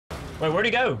Wait, where'd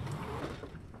he go?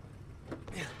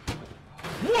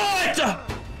 What?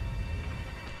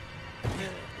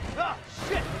 Oh,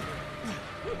 shit!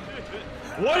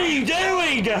 What are you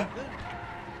doing?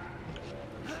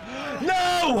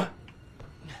 No!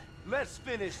 Let's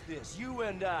finish this, you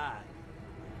and I.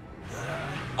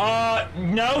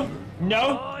 No.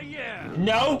 No. Oh, yeah.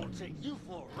 No. I'll take you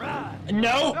for a ride.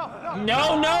 No.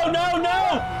 No, no, no,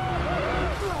 no!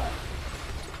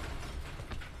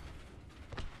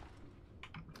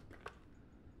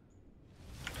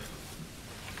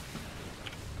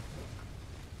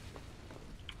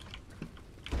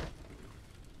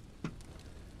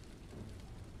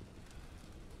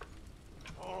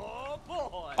 Oh,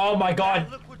 boy. Oh my God.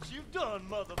 Look what you've done,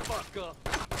 motherfucker.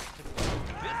 This isn't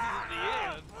the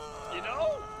end, you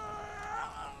know?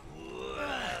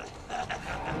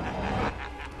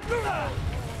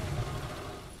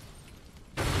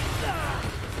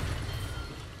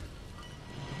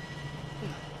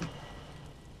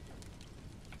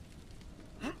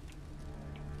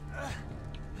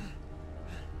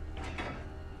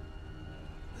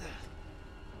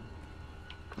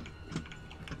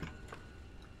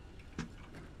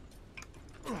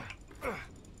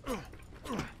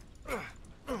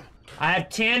 I have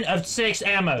 10 of 6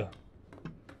 ammo.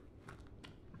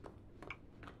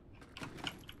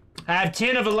 I have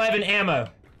 10 of 11 ammo.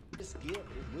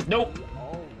 Nope.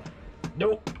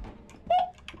 Nope.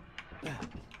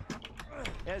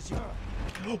 As you,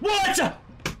 What?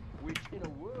 which in a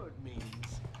word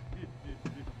means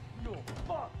you're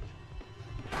fucked.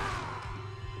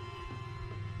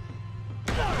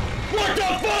 What the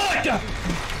fuck?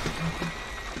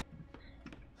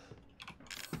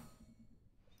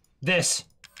 This.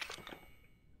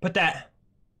 Put that.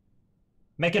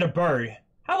 Make it a bird.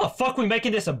 How the fuck we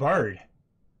making this a bird?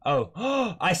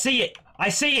 Oh, I see it. I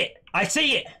see it. I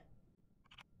see it.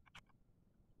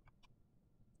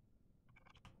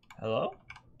 Hello?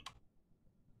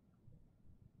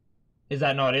 Is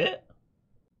that not it?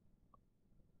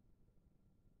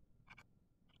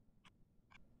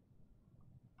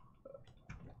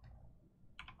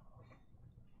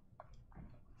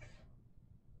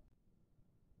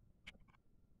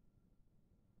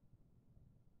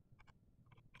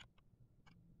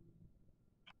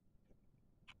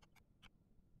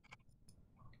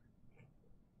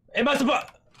 It must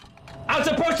have. I'm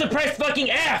supposed to press fucking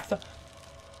F.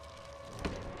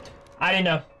 I didn't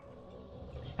know.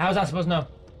 How was I supposed to know?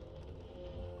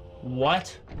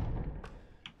 What?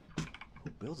 Who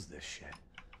builds this shit?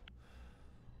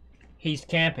 He's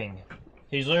camping.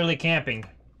 He's literally camping.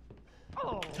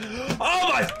 Oh, Oh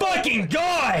my fucking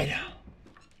god!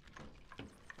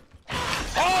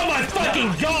 Oh my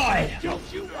fucking god!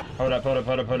 Hold up, hold up,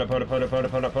 hold up, hold up, hold up, hold up, hold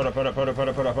up, hold up, hold up, hold up, hold up, hold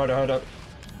up, hold up, hold up, hold up.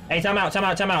 Hey, time out, time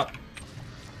out, time out.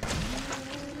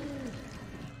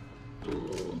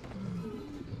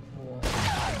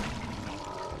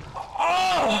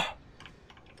 Oh!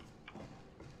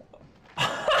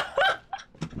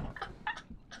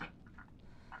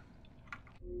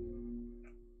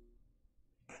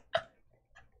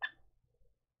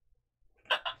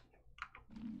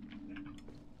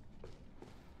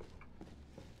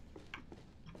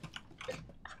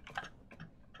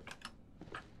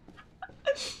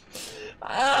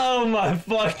 Oh my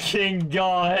fucking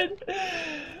god.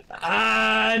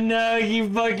 Ah, no,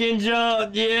 you fucking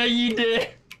jumped. Yeah, you did.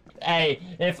 Hey,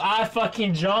 if I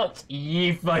fucking jumped,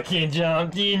 you fucking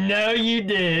jumped. You know you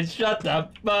did. Shut the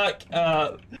fuck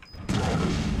up.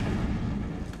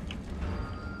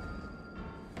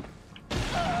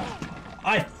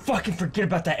 I fucking forget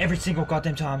about that every single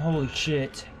goddamn time. Holy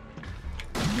shit.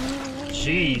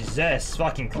 Jesus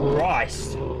fucking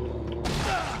Christ.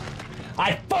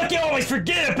 I fucking always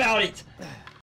forget about it!